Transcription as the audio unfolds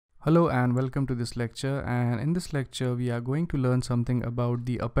Hello and welcome to this lecture, and in this lecture we are going to learn something about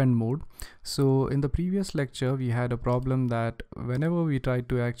the append mode. So in the previous lecture we had a problem that whenever we tried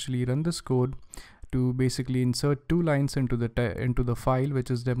to actually run this code to basically insert two lines into the file, which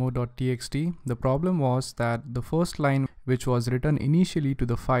is demo.txt, the problem was that the first line which was written initially to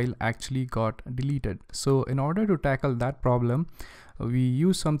the file actually got deleted. So in order to tackle that problem, we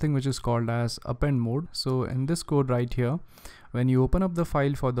use something which is called as append mode. So in this code right here, when you open up the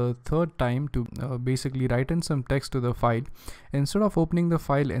file for the third time to basically write in some text to the file, instead of opening the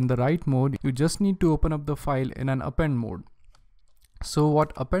file in the write mode, you just need to open up the file in an append mode. So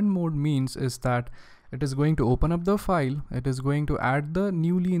what append mode means is that it is going to open up the file, it is going to add the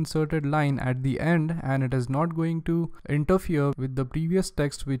newly inserted line at the end, and it is not going to interfere with the previous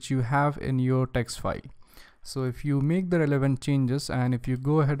text which you have in your text file. So if you make the relevant changes and if you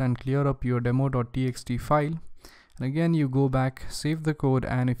go ahead and clear up your demo.txt file, and again you go back, save the code,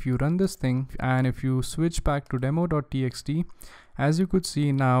 and if you run this thing and if you switch back to demo.txt, as you could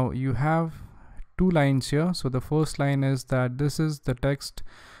see now you have two lines here. So the first line is that this is the text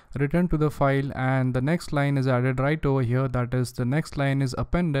written to the file, and the next line is added right over here, that is the next line is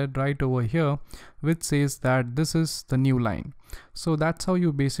appended right over here, which says that this is the new line. So that's how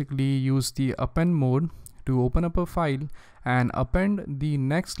you basically use the append mode to open up a file and append the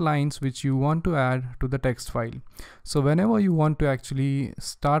next lines which you want to add to the text file. So whenever you want to actually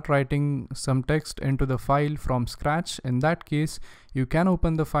start writing some text into the file from scratch, in that case you can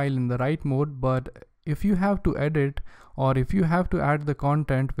open the file in the write mode, but if you have to edit or if you have to add the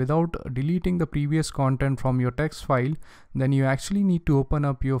content without deleting the previous content from your text file, then you actually need to open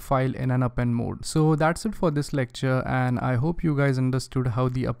up your file in an append mode. So that's it for this lecture, and I hope you guys understood how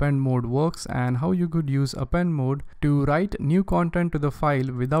the append mode works and how you could use append mode to write new content to the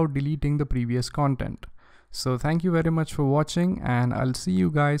file without deleting the previous content. So thank you very much for watching, and I'll see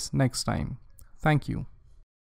you guys next time. Thank you.